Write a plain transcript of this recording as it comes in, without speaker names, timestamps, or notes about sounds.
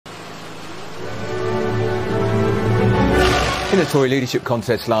In the Tory leadership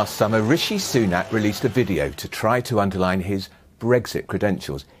contest last summer, Rishi Sunak released a video to try to underline his Brexit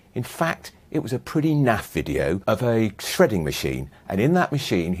credentials. In fact, it was a pretty naff video of a shredding machine, and in that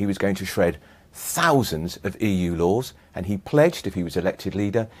machine he was going to shred thousands of EU laws, and he pledged if he was elected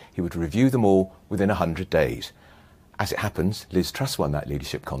leader he would review them all within 100 days. As it happens, Liz Truss won that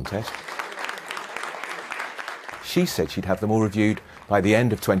leadership contest. She said she'd have them all reviewed by the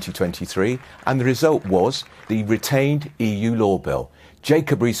end of 2023, and the result was the retained EU law bill.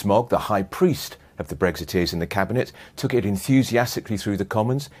 Jacob Rees-Mogg, the high priest of the Brexiteers in the Cabinet, took it enthusiastically through the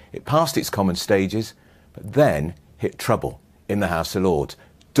Commons. It passed its common stages, but then hit trouble in the House of Lords,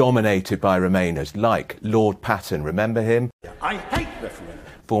 dominated by Remainers like Lord Patten, remember him? I hate referendum.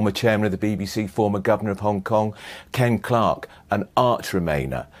 Former chairman of the BBC, former governor of Hong Kong, Ken Clarke, an arch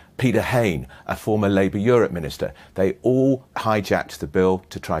Remainer, Peter Hain, a former Labour Europe minister. They all hijacked the bill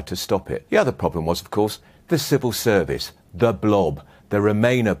to try to stop it. The other problem was, of course, the civil service, the blob, the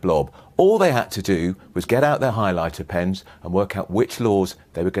Remainer blob. All they had to do was get out their highlighter pens and work out which laws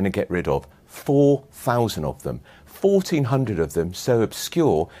they were going to get rid of. 4,000 of them. 1,400 of them so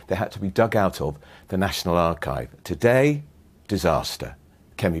obscure they had to be dug out of the National Archive. Today, disaster.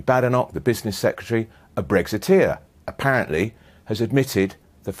 Kemi Badenoch, the business secretary, a Brexiteer, apparently has admitted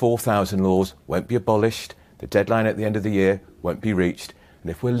the 4,000 laws won't be abolished, the deadline at the end of the year won't be reached, and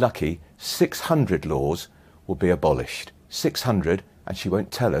if we're lucky, 600 laws will be abolished. 600, and she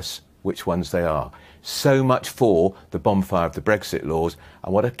won't tell us which ones they are. So much for the bonfire of the Brexit laws,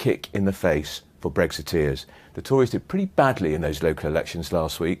 and what a kick in the face for Brexiteers. The Tories did pretty badly in those local elections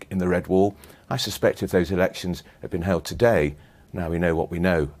last week in the Red Wall. I suspect if those elections had been held today, now we know what we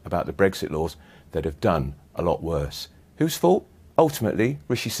know about the Brexit laws, they'd have done a lot worse. Whose fault? Ultimately,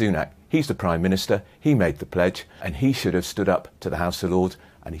 Rishi Sunak. He's the Prime Minister, he made the pledge, and he should have stood up to the House of Lords,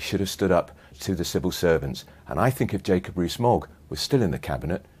 and he should have stood up to the civil servants. And I think if Jacob Rees-Mogg was still in the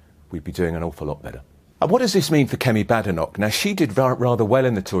Cabinet, we'd be doing an awful lot better. And what does this mean for Kemi Badenoch? Now, she did rather well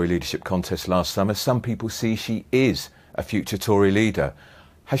in the Tory leadership contest last summer. Some people see she is a future Tory leader.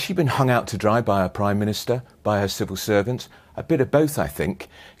 Has she been hung out to dry by her Prime Minister, by her civil servants? A bit of both, I think.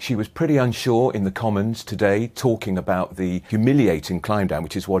 She was pretty unsure in the Commons today, talking about the humiliating climb down,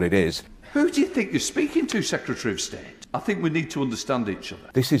 which is what it is. Who do you think you're speaking to, Secretary of State? I think we need to understand each other.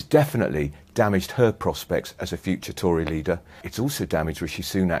 This has definitely damaged her prospects as a future Tory leader. It's also damaged Rishi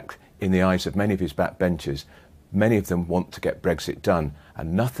Sunak in the eyes of many of his backbenchers. Many of them want to get Brexit done,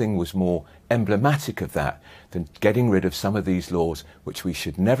 and nothing was more emblematic of that than getting rid of some of these laws which we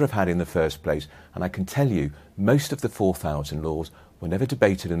should never have had in the first place. And I can tell you, most of the 4,000 laws were never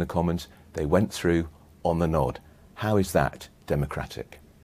debated in the Commons. They went through on the nod. How is that democratic?